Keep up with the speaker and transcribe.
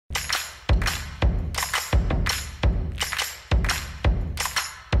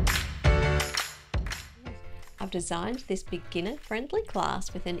I've designed this beginner-friendly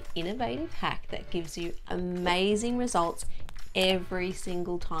class with an innovative hack that gives you amazing results every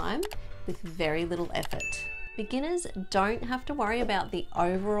single time with very little effort. Beginners don't have to worry about the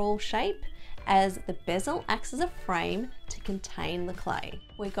overall shape, as the bezel acts as a frame to contain the clay.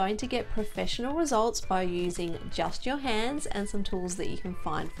 We're going to get professional results by using just your hands and some tools that you can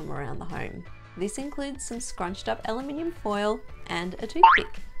find from around the home. This includes some scrunched up aluminium foil and a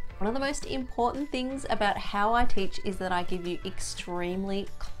toothpick. One of the most important things about how I teach is that I give you extremely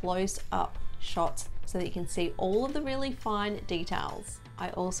close up shots so that you can see all of the really fine details.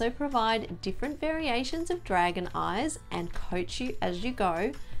 I also provide different variations of dragon eyes and coach you as you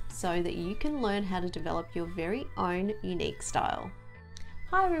go so that you can learn how to develop your very own unique style.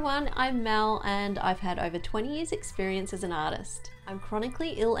 Hi everyone, I'm Mel and I've had over 20 years experience as an artist. I'm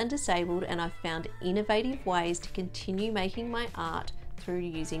chronically ill and disabled, and I've found innovative ways to continue making my art through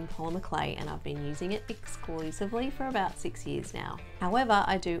using polymer clay, and I've been using it exclusively for about 6 years now. However,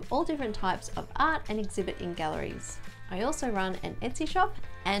 I do all different types of art and exhibit in galleries. I also run an Etsy shop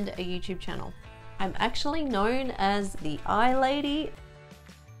and a YouTube channel. I'm actually known as the Eye Lady.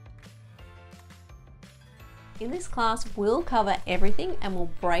 In this class, we'll cover everything and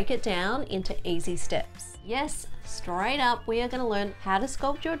we'll break it down into easy steps. Yes, straight up, we are going to learn how to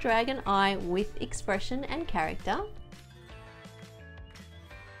sculpt your dragon eye with expression and character.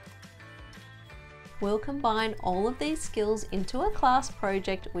 We'll combine all of these skills into a class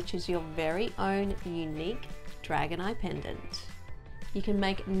project, which is your very own unique dragon eye pendant. You can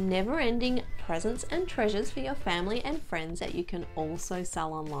make never-ending presents and treasures for your family and friends that you can also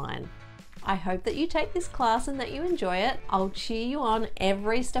sell online. I hope that you take this class and that you enjoy it. I'll cheer you on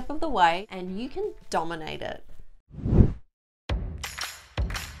every step of the way and you can dominate it.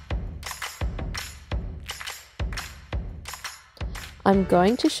 I'm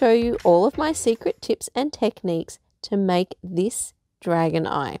going to show you all of my secret tips and techniques to make this dragon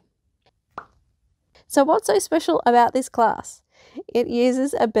eye. So what's so special about this class? It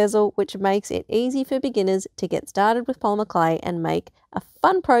uses a bezel, which makes it easy for beginners to get started with polymer clay and make a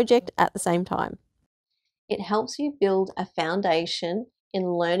fun project at the same time. It helps you build a foundation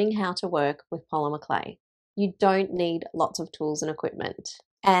in learning how to work with polymer clay. You don't need lots of tools and equipment.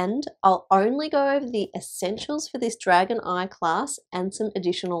 And I'll only go over the essentials for this dragon eye class and some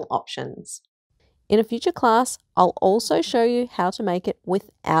additional options. In a future class, I'll also show you how to make it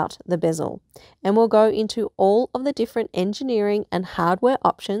without the bezel, and we'll go into all of the different engineering and hardware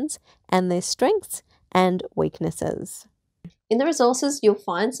options and their strengths and weaknesses. In the resources, you'll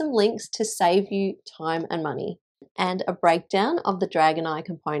find some links to save you time and money, and a breakdown of the dragon eye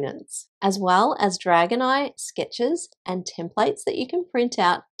components, as well as dragon eye sketches and templates that you can print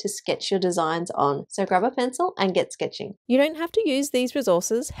out to sketch your designs on. So grab a pencil and get sketching. You don't have to use these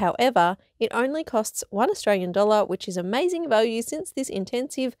resources, however, it only costs $1 Australian, which is amazing value since this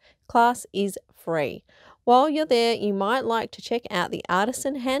intensive class is free. While you're there, you might like to check out the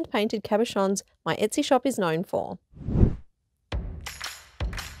artisan hand-painted cabochons my Etsy shop is known for.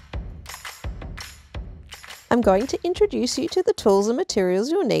 I'm going to introduce you to the tools and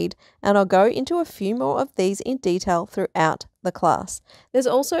materials you'll need, and I'll go into a few more of these in detail throughout the class. There's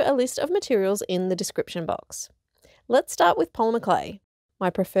also a list of materials in the description box. Let's start with polymer clay. My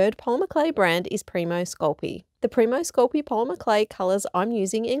preferred polymer clay brand is Primo Sculpey. The Primo Sculpey polymer clay colours I'm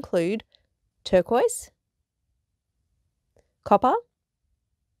using include turquoise, copper,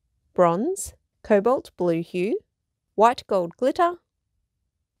 bronze, cobalt blue hue, white gold glitter,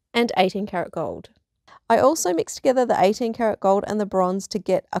 and 18 karat gold. I also mixed together the 18 karat gold and the bronze to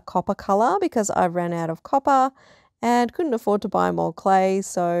get a copper colour because I ran out of copper and couldn't afford to buy more clay,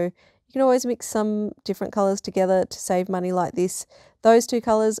 so you can always mix some different colours together to save money like this. Those two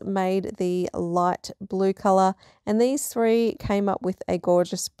colours made the light blue colour, and these three came up with a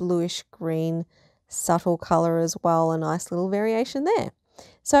gorgeous bluish green subtle colour as well, a nice little variation there.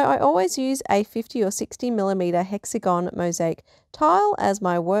 So I always use a 50 or 60 millimeter hexagon mosaic tile as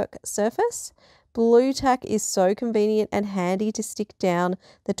my work surface. Blue tack is so convenient and handy to stick down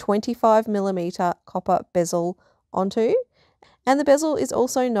the 25 millimeter copper bezel onto. And the bezel is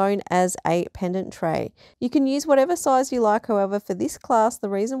also known as a pendant tray. You can use whatever size you like, however, for this class, the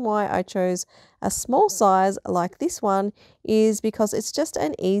reason why I chose a small size like this one is because it's just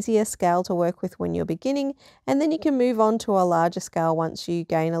an easier scale to work with when you're beginning, and then you can move on to a larger scale once you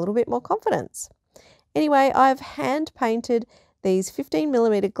gain a little bit more confidence. Anyway, I've hand painted these 15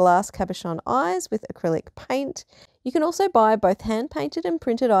 millimeter glass cabochon eyes with acrylic paint. You can also buy both hand-painted and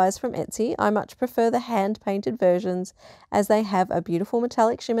printed eyes from Etsy. I much prefer the hand-painted versions as they have a beautiful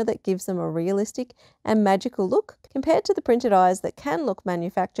metallic shimmer that gives them a realistic and magical look Compared to the printed eyes that can look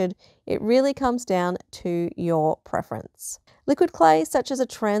manufactured, it really comes down to your preference. Liquid clay, such as a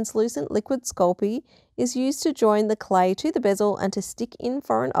translucent liquid Sculpey, is used to join the clay to the bezel and to stick in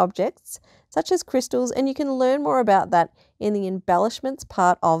foreign objects, such as crystals, and you can learn more about that in the embellishments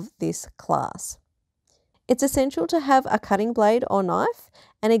part of this class. It's essential to have a cutting blade or knife.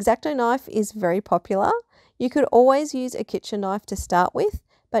 An X-Acto knife is very popular. You could always use a kitchen knife to start with,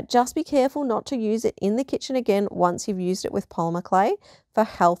 but just be careful not to use it in the kitchen again once you've used it with polymer clay for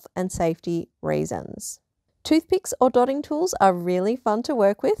health and safety reasons. Toothpicks or dotting tools are really fun to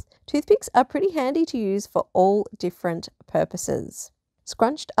work with. Toothpicks are pretty handy to use for all different purposes.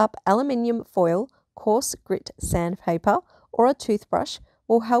 Scrunched up aluminium foil, coarse grit sandpaper, or a toothbrush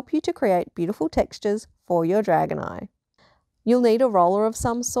will help you to create beautiful textures for your dragon eye. You'll need a roller of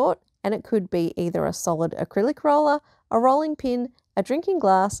some sort, and it could be either a solid acrylic roller, a rolling pin, a drinking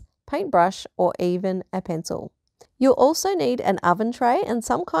glass, paintbrush, or even a pencil. You'll also need an oven tray and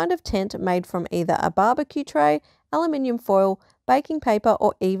some kind of tent made from either a barbecue tray, aluminium foil, baking paper,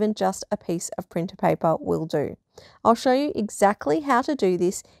 or even just a piece of printer paper will do. I'll show you exactly how to do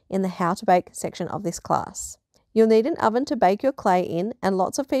this in the How to Bake section of this class. You'll need an oven to bake your clay in, and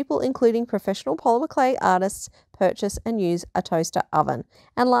lots of people, including professional polymer clay artists, purchase and use a toaster oven.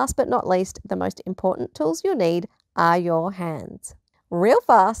 And last but not least, the most important tools you'll need are your hands. Real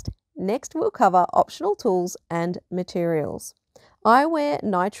fast, next we'll cover optional tools and materials. I wear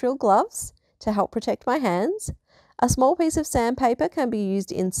nitrile gloves to help protect my hands. A small piece of sandpaper can be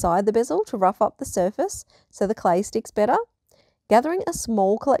used inside the bezel to rough up the surface so the clay sticks better. Gathering a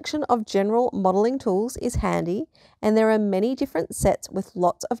small collection of general modelling tools is handy, and there are many different sets with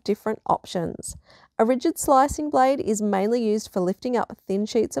lots of different options. A rigid slicing blade is mainly used for lifting up thin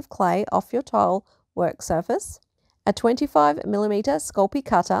sheets of clay off your tile work surface. A 25mm Sculpey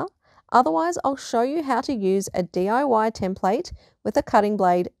cutter. Otherwise, I'll show you how to use a DIY template with a cutting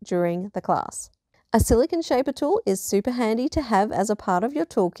blade during the class. A silicone shaper tool is super handy to have as a part of your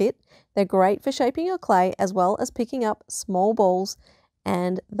toolkit. They're great for shaping your clay as well as picking up small balls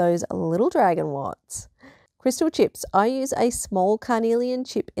and those little dragon warts. Crystal chips. I use a small carnelian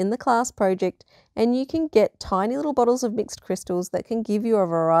chip in the class project, and you can get tiny little bottles of mixed crystals that can give you a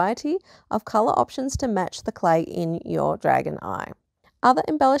variety of colour options to match the clay in your dragon eye. Other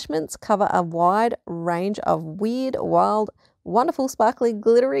embellishments cover a wide range of weird, wild, wonderful, sparkly,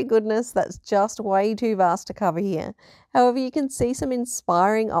 glittery goodness that's just way too vast to cover here. However, you can see some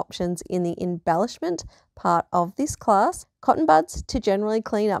inspiring options in the embellishment part of this class. Cotton buds to generally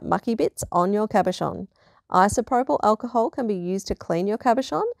clean up mucky bits on your cabochon. Isopropyl alcohol can be used to clean your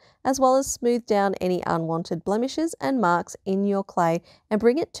cabochon, as well as smooth down any unwanted blemishes and marks in your clay and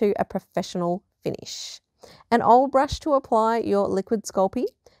bring it to a professional finish. An old brush to apply your liquid Sculpey.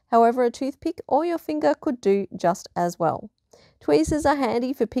 However, a toothpick or your finger could do just as well. Tweezers are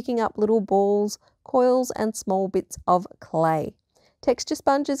handy for picking up little balls, coils, and small bits of clay. Texture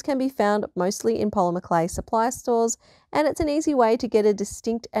sponges can be found mostly in polymer clay supply stores, and it's an easy way to get a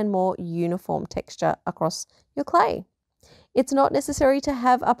distinct and more uniform texture across your clay. It's not necessary to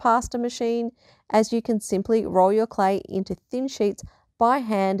have a pasta machine, as you can simply roll your clay into thin sheets by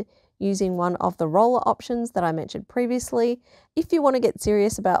hand using one of the roller options that I mentioned previously. If you want to get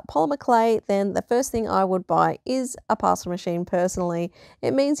serious about polymer clay, then the first thing I would buy is a pasta machine personally.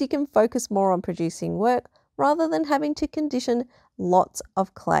 It means you can focus more on producing work rather than having to condition lots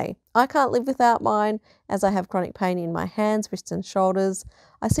of clay. I can't live without mine, as I have chronic pain in my hands, wrists and shoulders.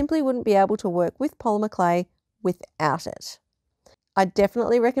 I simply wouldn't be able to work with polymer clay without it. I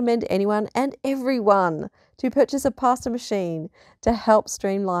definitely recommend anyone and everyone to purchase a pasta machine to help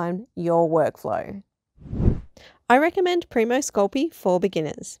streamline your workflow. I recommend Primo Sculpey for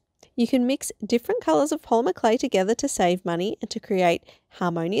beginners. You can mix different colours of polymer clay together to save money and to create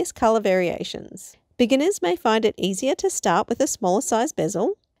harmonious colour variations. Beginners may find it easier to start with a smaller size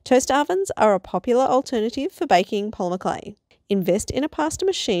bezel. Toaster ovens are a popular alternative for baking polymer clay. Invest in a pasta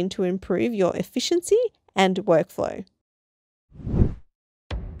machine to improve your efficiency and workflow.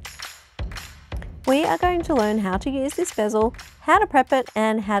 We are going to learn how to use this bezel, how to prep it,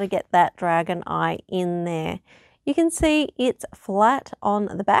 and how to get that dragon eye in there. You can see it's flat on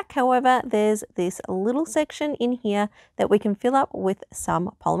the back, however, there's this little section in here that we can fill up with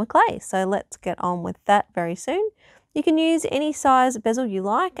some polymer clay. So let's get on with that very soon. You can use any size bezel you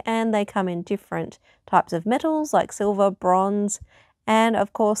like, and they come in different types of metals like silver, bronze, and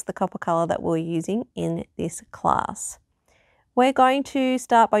of course the copper color that we're using in this class. We're going to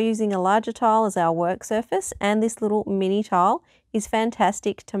start by using a larger tile as our work surface, and this little mini tile is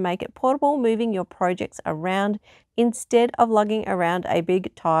fantastic to make it portable, moving your projects around instead of lugging around a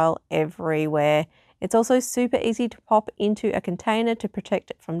big tile everywhere. It's also super easy to pop into a container to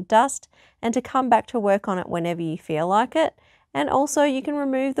protect it from dust and to come back to work on it whenever you feel like it. And also you can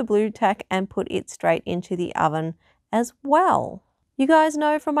remove the blue tack and put it straight into the oven as well. You guys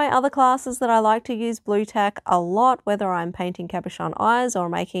know from my other classes that I like to use blue tack a lot, whether I'm painting cabochon eyes or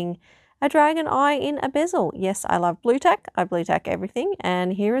making a dragon eye in a bezel. Yes, I love blue tack. I blue tack everything,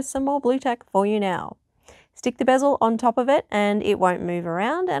 and here is some more blue tack for you now. Stick the bezel on top of it and it won't move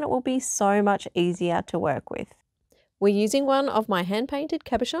around, and it will be so much easier to work with. We're using one of my hand-painted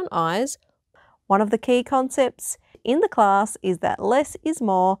cabochon eyes. One of the key concepts in the class is that less is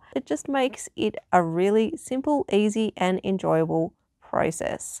more. It just makes it a really simple, easy, and enjoyable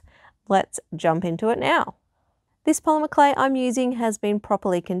process. Let's jump into it now. This polymer clay I'm using has been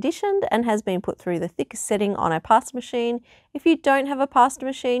properly conditioned and has been put through the thickest setting on a pasta machine. If you don't have a pasta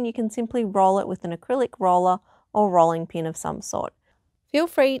machine, you can simply roll it with an acrylic roller or rolling pin of some sort. Feel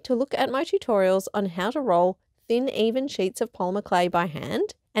free to look at my tutorials on how to roll thin, even sheets of polymer clay by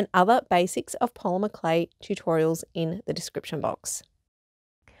hand and other basics of polymer clay tutorials in the description box.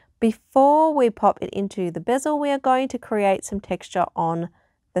 Before we pop it into the bezel, we are going to create some texture on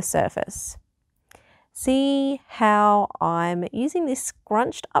the surface. See how I'm using this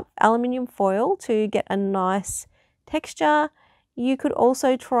scrunched up aluminium foil to get a nice texture. You could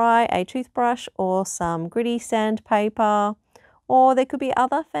also try a toothbrush or some gritty sandpaper, or there could be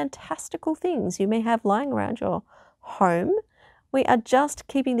other fantastical things you may have lying around your home. We are just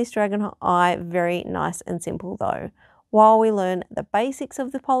keeping this dragon eye very nice and simple though, while we learn the basics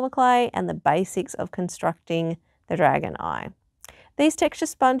of the polymer clay and the basics of constructing the dragon eye. These texture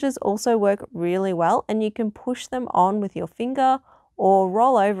sponges also work really well, and you can push them on with your finger or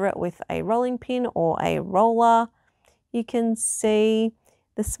roll over it with a rolling pin or a roller. You can see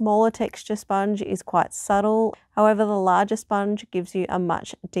the smaller texture sponge is quite subtle. However, the larger sponge gives you a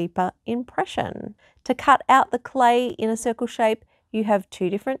much deeper impression. To cut out the clay in a circle shape, you have two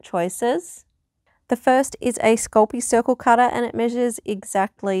different choices. The first is a Sculpting circle cutter, and it measures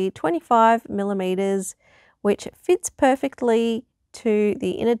exactly 25 millimeters, which fits perfectly to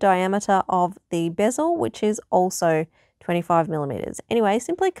the inner diameter of the bezel, which is also 25 millimeters. Anyway,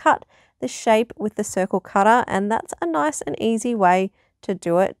 simply cut the shape with the circle cutter, and that's a nice and easy way to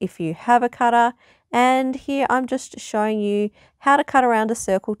do it if you have a cutter. And here I'm just showing you how to cut around a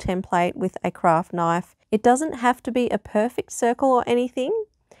circle template with a craft knife. It doesn't have to be a perfect circle or anything,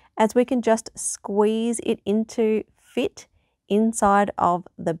 as we can just squeeze it into fit inside of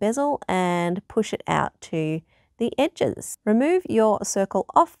the bezel and push it out to the edges. Remove your circle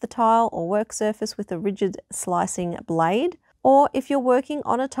off the tile or work surface with a rigid slicing blade, or if you're working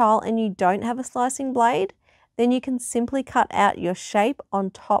on a tile and you don't have a slicing blade, then you can simply cut out your shape on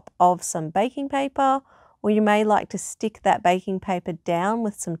top of some baking paper, or you may like to stick that baking paper down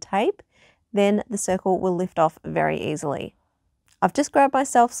with some tape. Then the circle will lift off very easily. I've just grabbed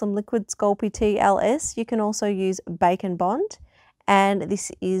myself some liquid Sculpey TLS. You can also use Bacon Bond, and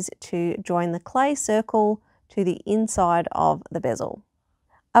this is to join the clay circle to the inside of the bezel.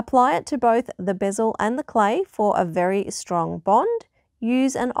 Apply it to both the bezel and the clay for a very strong bond.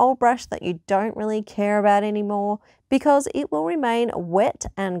 Use an old brush that you don't really care about anymore, because it will remain wet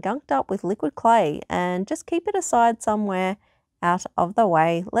and gunked up with liquid clay, and just keep it aside somewhere out of the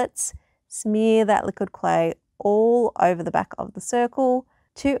way. Let's smear that liquid clay all over the back of the circle.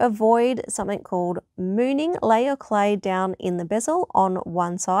 To avoid something called mooning, lay your clay down in the bezel on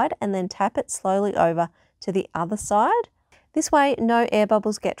one side and then tap it slowly over to the other side. This way no air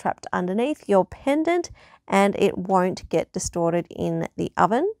bubbles get trapped underneath your pendant and it won't get distorted in the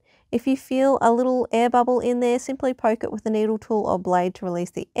oven. If you feel a little air bubble in there, simply poke it with a needle tool or blade to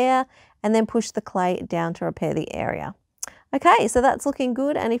release the air and then push the clay down to repair the area. Okay, so that's looking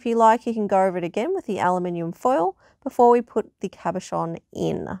good, and if you like you can go over it again with the aluminium foil before we put the cabochon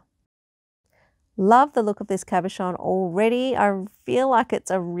in. Love the look of this cabochon already. I feel like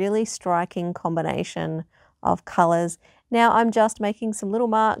it's a really striking combination of colours. Now I'm just making some little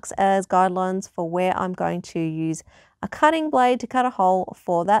marks as guidelines for where I'm going to use a cutting blade to cut a hole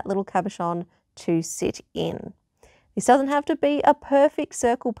for that little cabochon to sit in. This doesn't have to be a perfect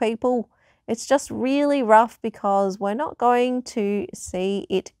circle, people. It's just really rough because we're not going to see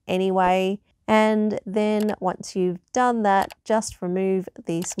it anyway. And then once you've done that, just remove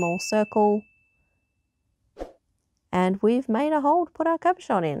the small circle and we've made a hole to put our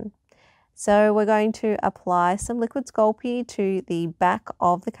cabochon in. So we're going to apply some liquid Sculpey to the back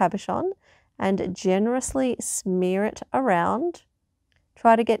of the cabochon and generously smear it around.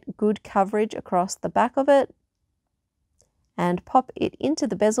 Try to get good coverage across the back of it and pop it into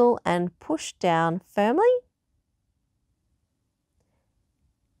the bezel and push down firmly.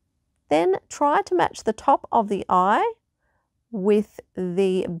 Then try to match the top of the eye with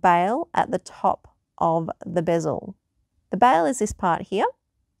the bail at the top of the bezel. The bail is this part here.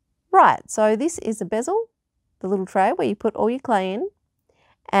 Right, so this is the bezel, the little tray where you put all your clay in.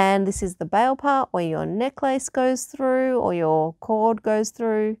 And this is the bail part where your necklace goes through or your cord goes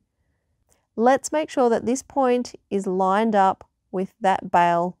through. Let's make sure that this point is lined up with that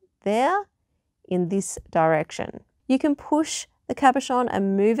bail there in this direction. You can push the cabochon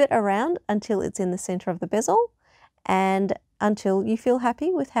and move it around until it's in the center of the bezel and until you feel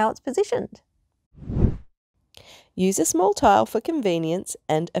happy with how it's positioned. Use a small tile for convenience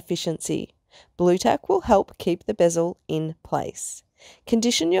and efficiency. Blue tack will help keep the bezel in place.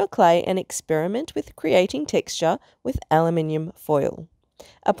 Condition your clay and experiment with creating texture with aluminium foil.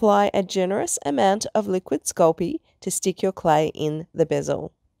 Apply a generous amount of liquid Sculpey to stick your clay in the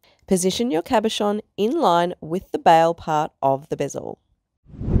bezel. Position your cabochon in line with the bail part of the bezel.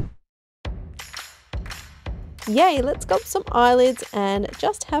 Yay, let's sculpt some eyelids and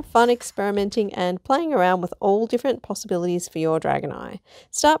just have fun experimenting and playing around with all different possibilities for your dragon eye.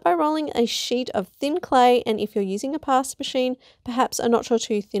 Start by rolling a sheet of thin clay, and if you're using a pasta machine, perhaps a notch or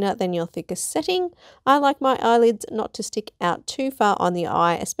two thinner than your thickest setting. I like my eyelids not to stick out too far on the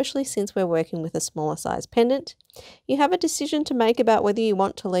eye, especially since we're working with a smaller size pendant. You have a decision to make about whether you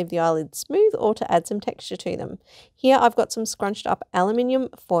want to leave the eyelids smooth or to add some texture to them. Here I've got some scrunched up aluminium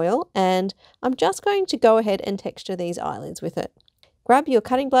foil, and I'm just going to go ahead and texture these eyelids with it. Grab your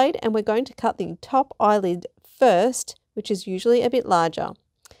cutting blade and we're going to cut the top eyelid first, which is usually a bit larger.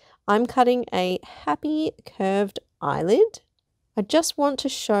 I'm cutting a happy curved eyelid. I just want to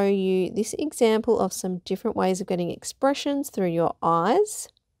show you this example of some different ways of getting expressions through your eyes.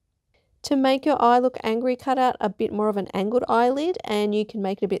 To make your eye look angry, cut out a bit more of an angled eyelid, and you can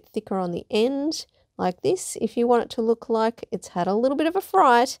make it a bit thicker on the end like this. If you want it to look like it's had a little bit of a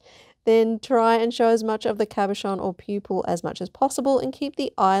fright, then try and show as much of the cabochon or pupil as much as possible and keep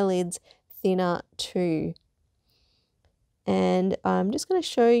the eyelids thinner too. And I'm just going to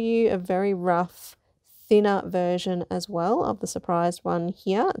show you a very rough, thinner version as well of the surprised one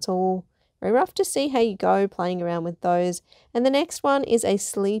here. It's all very rough to see how you go playing around with those. And the next one is a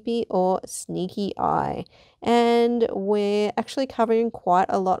sleepy or sneaky eye. And we're actually covering quite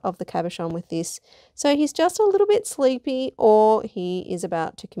a lot of the cabochon with this. So he's just a little bit sleepy, or he is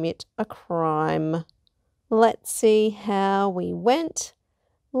about to commit a crime. Let's see how we went.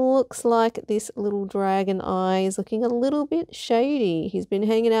 Looks like this little dragon eye is looking a little bit shady. He's been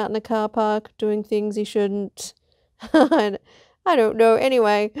hanging out in a car park doing things he shouldn't. I don't know.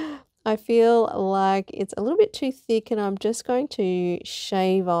 Anyway, I feel like it's a little bit too thick, and I'm just going to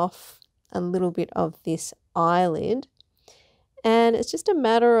shave off a little bit of this eyelid. And it's just a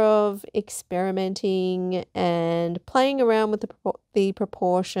matter of experimenting and playing around with the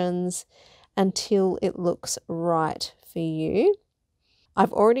proportions until it looks right for you.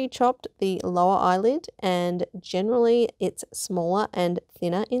 I've already chopped the lower eyelid, and generally it's smaller and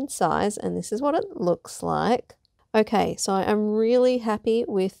thinner in size, and this is what it looks like. Okay, so I'm really happy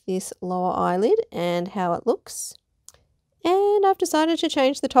with this lower eyelid and how it looks. And I've decided to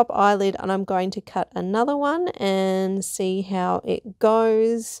change the top eyelid, and I'm going to cut another one and see how it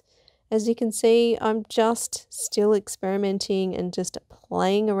goes. As you can see, I'm just still experimenting and just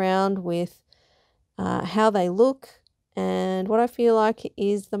playing around with how they look and what I feel like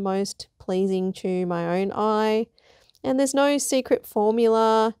is the most pleasing to my own eye. And there's no secret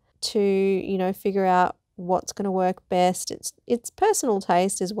formula to, you know, figure out what's going to work best. It's personal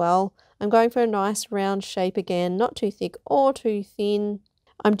taste as well. I'm going for a nice round shape again, not too thick or too thin.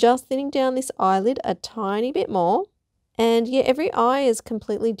 I'm just thinning down this eyelid a tiny bit more. And yeah, every eye is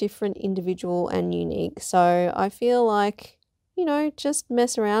completely different, individual and unique. So I feel like, you know, just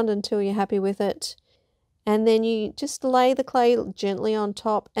mess around until you're happy with it. And then you just lay the clay gently on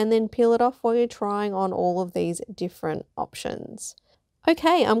top and then peel it off while you're trying on all of these different options.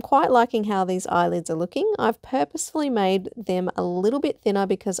 Okay, I'm quite liking how these eyelids are looking. I've purposefully made them a little bit thinner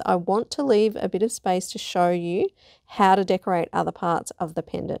because I want to leave a bit of space to show you how to decorate other parts of the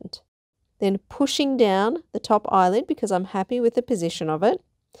pendant. Then pushing down the top eyelid because I'm happy with the position of it,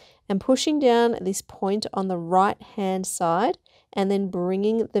 and pushing down this point on the right hand side and then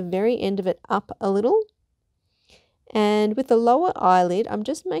bringing the very end of it up a little. And with the lower eyelid, I'm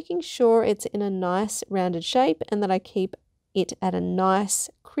just making sure it's in a nice rounded shape and that I keep it at a nice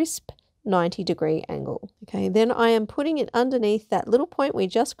crisp 90-degree angle. Okay, then I am putting it underneath that little point we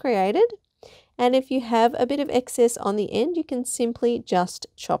just created, and if you have a bit of excess on the end, you can simply just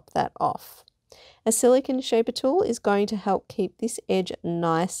chop that off. A silicone shaper tool is going to help keep this edge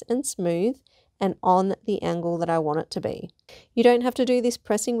nice and smooth and on the angle that I want it to be. You don't have to do this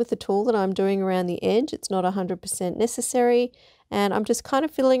pressing with the tool that I'm doing around the edge. It's not 100% necessary, and I'm just kind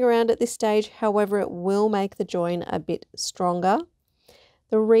of fiddling around at this stage. However, it will make the join a bit stronger.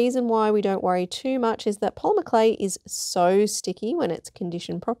 The reason why we don't worry too much is that polymer clay is so sticky when it's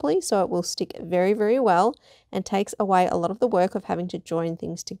conditioned properly, so it will stick very, very well and takes away a lot of the work of having to join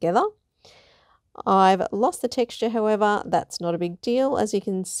things together. I've lost the texture, however, that's not a big deal. As you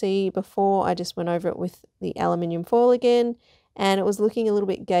can see before, I just went over it with the aluminium foil again, and it was looking a little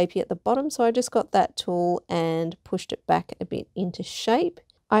bit gapey at the bottom, so I just got that tool and pushed it back a bit into shape.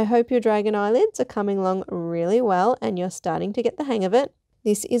 I hope your dragon eyelids are coming along really well and you're starting to get the hang of it.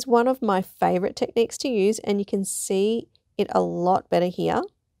 This is one of my favorite techniques to use, and you can see it a lot better here.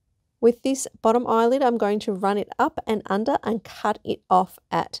 With this bottom eyelid, I'm going to run it up and under and cut it off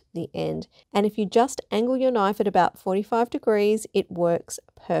at the end. And if you just angle your knife at about 45 degrees, it works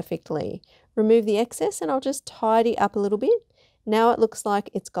perfectly. Remove the excess and I'll just tidy up a little bit. Now it looks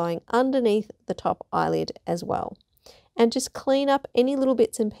like it's going underneath the top eyelid as well. And just clean up any little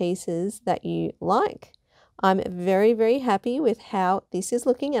bits and pieces that you like. I'm very, very happy with how this is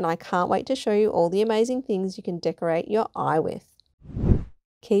looking, and I can't wait to show you all the amazing things you can decorate your eye with.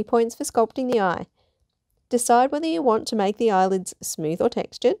 Key points for sculpting the eye. Decide whether you want to make the eyelids smooth or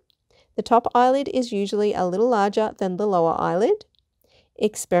textured. The top eyelid is usually a little larger than the lower eyelid.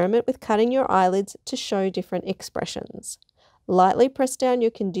 Experiment with cutting your eyelids to show different expressions. Lightly press down your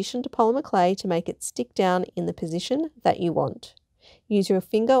conditioned polymer clay to make it stick down in the position that you want. Use your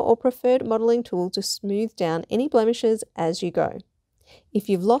finger or preferred modeling tool to smooth down any blemishes as you go. If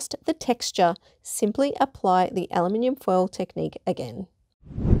you've lost the texture, simply apply the aluminium foil technique again.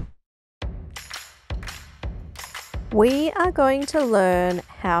 We are going to learn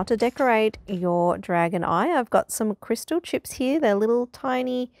how to decorate your dragon eye. I've got some crystal chips here. They're little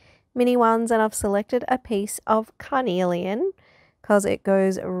tiny mini ones, and I've selected a piece of carnelian because it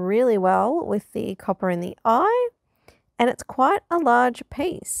goes really well with the copper in the eye. And it's quite a large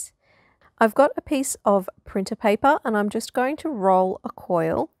piece. I've got a piece of printer paper and I'm just going to roll a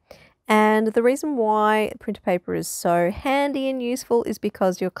coil. And the reason why printer paper is so handy and useful is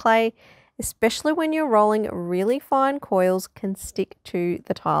because your clay, especially when you're rolling really fine coils, can stick to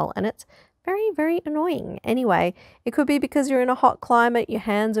the tile, and it's very, very annoying. Anyway, it could be because you're in a hot climate, your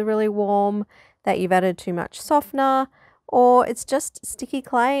hands are really warm, that you've added too much softener, or it's just sticky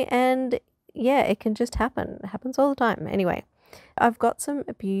clay and yeah, it can just happen. It happens all the time. Anyway, I've got some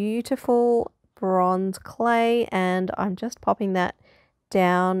beautiful bronze clay and I'm just popping that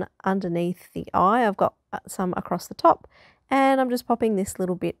down underneath the eye. I've got some across the top and I'm just popping this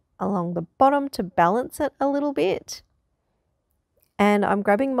little bit along the bottom to balance it a little bit. And I'm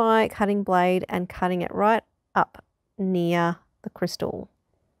grabbing my cutting blade and cutting it right up near the crystal.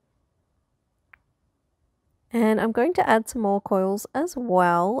 And I'm going to add some more coils as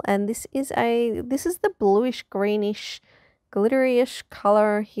well. And this is the bluish greenish glitteryish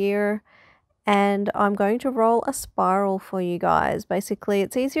color here. And I'm going to roll a spiral for you guys. Basically,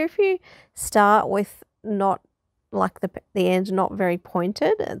 it's easier if you start with not like the end not very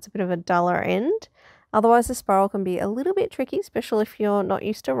pointed. It's a bit of a duller end. Otherwise, the spiral can be a little bit tricky, especially if you're not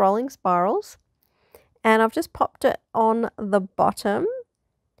used to rolling spirals. And I've just popped it on the bottom.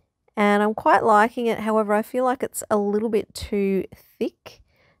 And I'm quite liking it. However, I feel like it's a little bit too thick.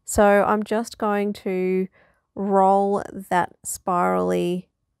 So I'm just going to roll that spirally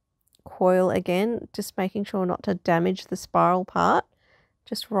coil again, just making sure not to damage the spiral part.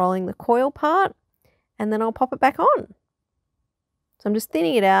 Just rolling the coil part, and then I'll pop it back on. So I'm just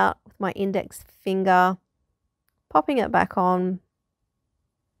thinning it out with my index finger, popping it back on.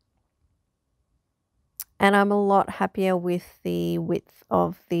 And I'm a lot happier with the width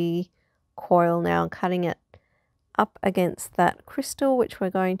of the coil now, cutting it up against that crystal, which we're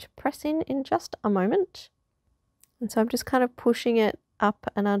going to press in just a moment. And so I'm just kind of pushing it up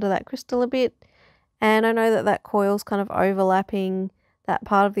and under that crystal a bit. And I know that that coil's kind of overlapping that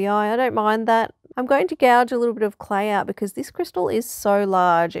part of the eye. I don't mind that. I'm going to gouge a little bit of clay out because this crystal is so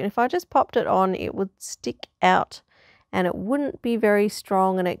large. And if I just popped it on, it would stick out and it wouldn't be very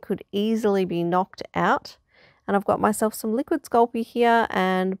strong and it could easily be knocked out. And I've got myself some liquid Sculpey here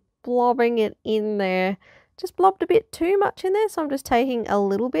and blobbing it in there. Just blobbed a bit too much in there, so I'm just taking a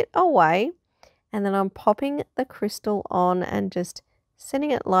little bit away. And then I'm popping the crystal on and just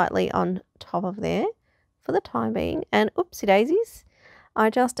setting it lightly on top of there for the time being. And oopsie daisies, I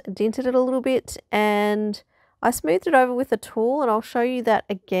just dented it a little bit and I smoothed it over with a tool, and I'll show you that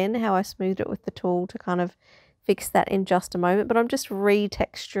again, how I smoothed it with the tool to kind of fix that in just a moment. But I'm just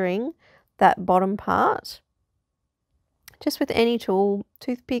retexturing that bottom part just with any tool,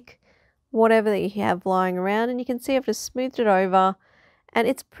 toothpick whatever that you have lying around, and you can see I've just smoothed it over and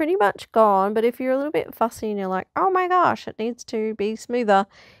it's pretty much gone. But if you're a little bit fussy and you're like, oh my gosh, it needs to be smoother,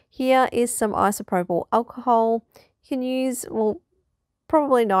 here is some isopropyl alcohol. You can use, well,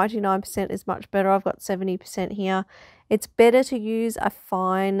 probably 99% is much better. I've got 70% here. It's better to use a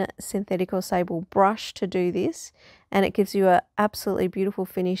fine synthetic or sable brush to do this, and it gives you an absolutely beautiful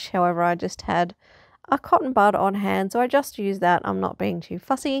finish. However, I just had a cotton bud on hand, so I just used that. I'm not being too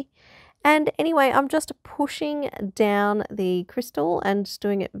fussy. And anyway, I'm just pushing down the crystal and just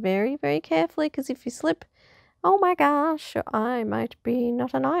doing it very, very carefully, because if you slip, oh my gosh, your eye might be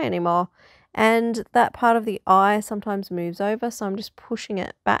not an eye anymore. And that part of the eye sometimes moves over, so I'm just pushing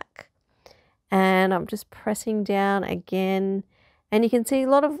it back. And I'm just pressing down again. And you can see a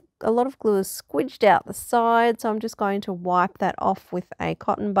lot of glue is squidged out the side, so I'm just going to wipe that off with a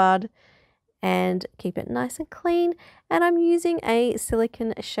cotton bud and keep it nice and clean. And I'm using a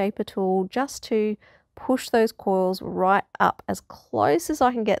silicone shaper tool just to push those coils right up as close as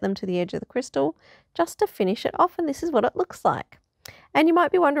I can get them to the edge of the crystal, just to finish it off. And this is what it looks like. And you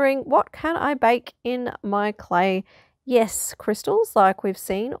might be wondering, what can I bake in my clay? Yes, crystals like we've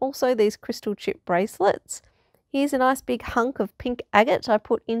seen. Also these crystal chip bracelets. Here's a nice big hunk of pink agate I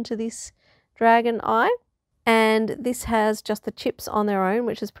put into this dragon eye. And this has just the chips on their own,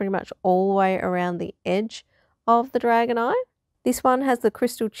 which is pretty much all the way around the edge of the dragon eye. This one has the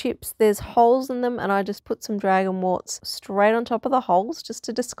crystal chips. There's holes in them, and I just put some dragon warts straight on top of the holes just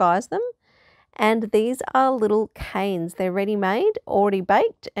to disguise them. And these are little canes. They're ready-made, already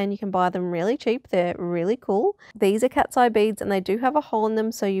baked, and you can buy them really cheap. They're really cool. These are cat's eye beads, and they do have a hole in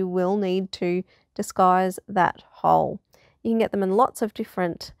them, so you will need to disguise that hole. You can get them in lots of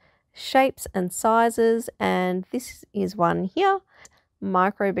different shapes and sizes, and this is one here,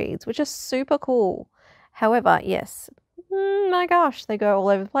 micro beads, which are super cool. However, yes, my gosh, they go all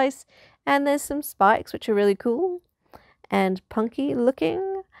over the place. And there's some spikes, which are really cool and punky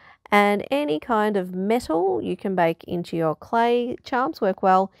looking. And any kind of metal you can bake into your clay. Charms work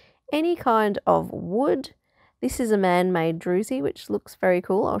well. Any kind of wood. This is a man-made druzy, which looks very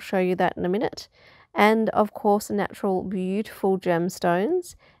cool. I'll show you that in a minute. And of course, natural, beautiful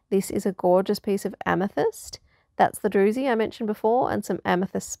gemstones. This is a gorgeous piece of amethyst. That's the druzy I mentioned before, and some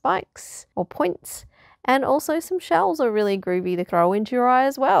amethyst spikes or points. And also some shells are really groovy to throw into your eye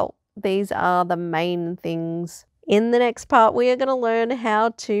as well. These are the main things. In the next part, we are going to learn how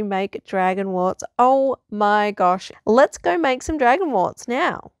to make dragon warts. Oh my gosh. Let's go make some dragon warts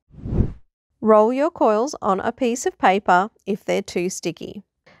now. Roll your coils on a piece of paper if they're too sticky.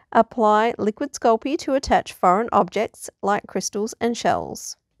 Apply liquid Sculpey to attach foreign objects like crystals and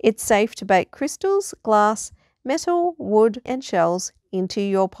shells. It's safe to bake crystals, glass, metal, wood, and shells into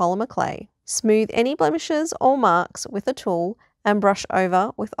your polymer clay. Smooth any blemishes or marks with a tool and brush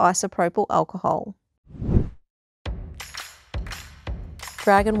over with isopropyl alcohol.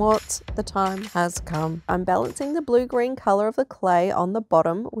 Dragon warts, the time has come. I'm balancing the blue-green colour of the clay on the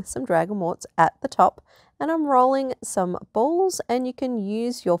bottom with some dragon warts at the top, and I'm rolling some balls, and you can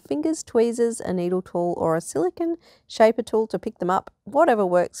use your fingers, tweezers, a needle tool, or a silicone shaper tool to pick them up, whatever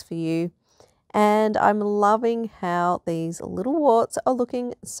works for you. And I'm loving how these little warts are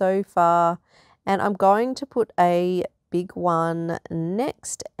looking so far. And I'm going to put a big one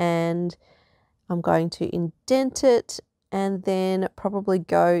next, and I'm going to indent it and then probably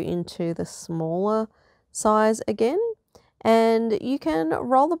go into the smaller size again. And you can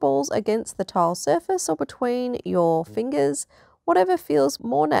roll the balls against the tile surface or between your fingers, whatever feels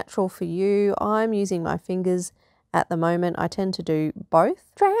more natural for you. I'm using my fingers at the moment. I tend to do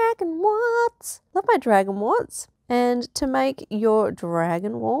both. Dragon warts! Love my dragon warts. And to make your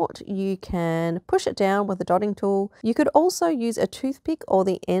dragon wart, you can push it down with a dotting tool. You could also use a toothpick or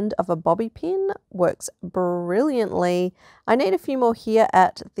the end of a bobby pin. Works brilliantly. I need a few more here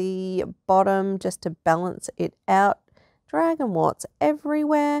at the bottom just to balance it out. Dragon warts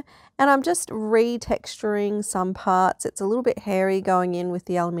everywhere, and I'm just retexturing some parts. It's a little bit hairy going in with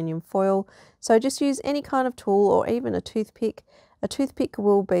the aluminium foil, so just use any kind of tool or even a toothpick. A toothpick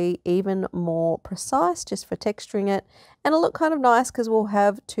will be even more precise just for texturing it, and it'll look kind of nice because we'll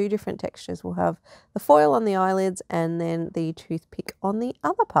have two different textures. We'll have the foil on the eyelids and then the toothpick on the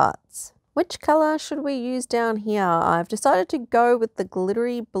other parts. Which colour should we use down here? I've decided to go with the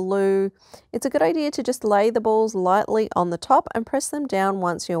glittery blue. It's a good idea to just lay the balls lightly on the top and press them down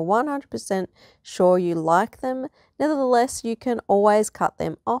once you're 100% sure you like them. Nevertheless, you can always cut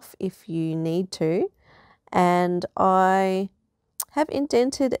them off if you need to. And I have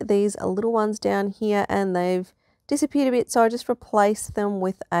indented these little ones down here and they've disappeared a bit, so I just replaced them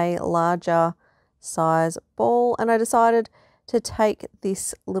with a larger size ball. And I decided to take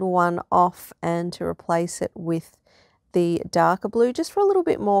this little one off and to replace it with the darker blue just for a little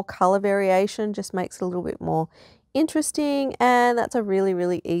bit more color variation, just makes it a little bit more interesting, and that's a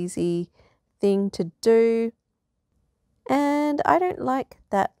really easy thing to do. And I don't like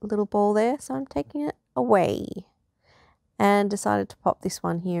that little ball there, so I'm taking it away and decided to pop this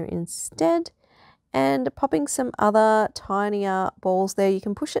one here instead, and popping some other tinier balls there. You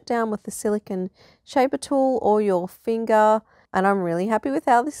can push it down with the silicone shaper tool or your finger, and I'm really happy with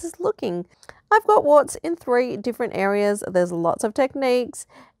how this is looking. I've got warts in 3 different areas. There's lots of techniques,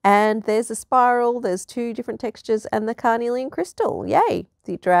 and there's a spiral, there's 2 different textures, and the carnelian crystal. Yay!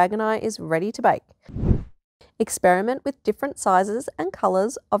 The dragon eye is ready to bake. Experiment with different sizes and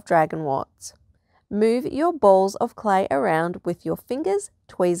colours of dragon warts. Move your balls of clay around with your fingers,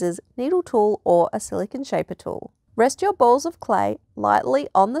 tweezers, needle tool, or a silicone shaper tool. Rest your balls of clay lightly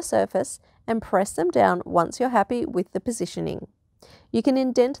on the surface and press them down once you're happy with the positioning. You can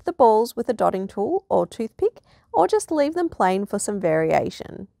indent the balls with a dotting tool or toothpick, or just leave them plain for some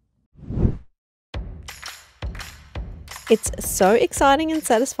variation. It's so exciting and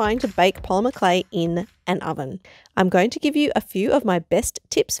satisfying to bake polymer clay in an oven. I'm going to give you a few of my best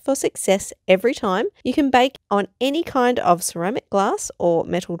tips for success every time. You can bake on any kind of ceramic, glass, or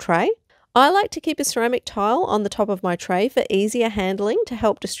metal tray. I like to keep a ceramic tile on the top of my tray for easier handling to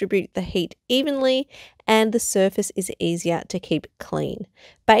help distribute the heat evenly, and the surface is easier to keep clean.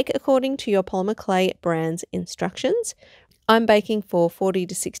 Bake according to your polymer clay brand's instructions. I'm baking for 40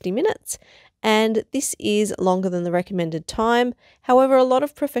 to 60 minutes, and this is longer than the recommended time. However, a lot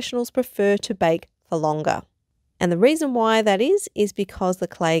of professionals prefer to bake for longer. And the reason why that is because the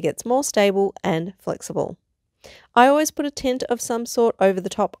clay gets more stable and flexible. I always put a tent of some sort over the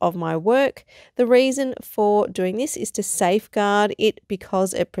top of my work. The reason for doing this is to safeguard it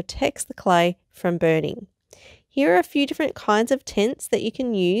because it protects the clay from burning. Here are a few different kinds of tents that you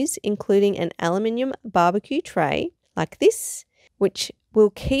can use, including an aluminium barbecue tray like this, which will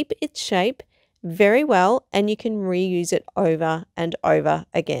keep its shape very well, and you can reuse it over and over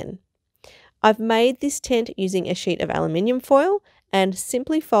again. I've made this tent using a sheet of aluminium foil and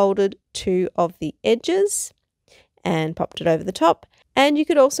simply folded 2 of the edges and popped it over the top. And you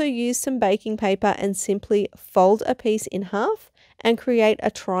could also use some baking paper and simply fold a piece in half and create a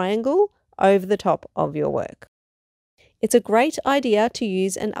triangle over the top of your work. It's a great idea to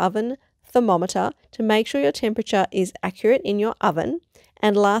use an oven thermometer to make sure your temperature is accurate in your oven.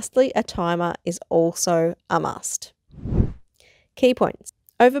 And lastly, a timer is also a must. Key points: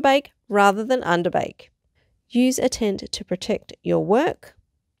 overbake rather than underbake. Use a tent to protect your work.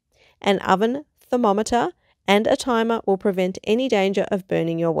 An oven thermometer and a timer will prevent any danger of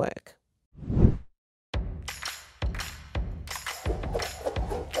burning your work.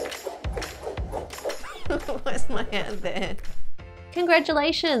 Where's my hand there?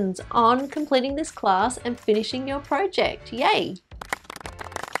 Congratulations on completing this class and finishing your project. Yay!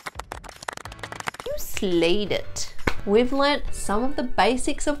 You slayed it. We've learnt some of the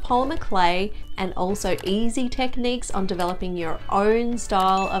basics of polymer clay and also easy techniques on developing your own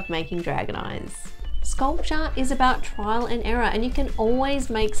style of making dragon eyes. Sculpture is about trial and error, and you can always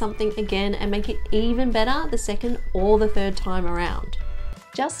make something again and make it even better the second or the third time around.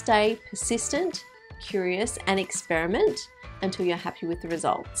 Just stay persistent, curious, and experiment until you're happy with the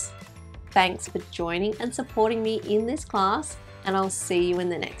results. Thanks for joining and supporting me in this class, and I'll see you in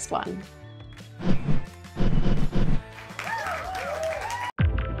the next one.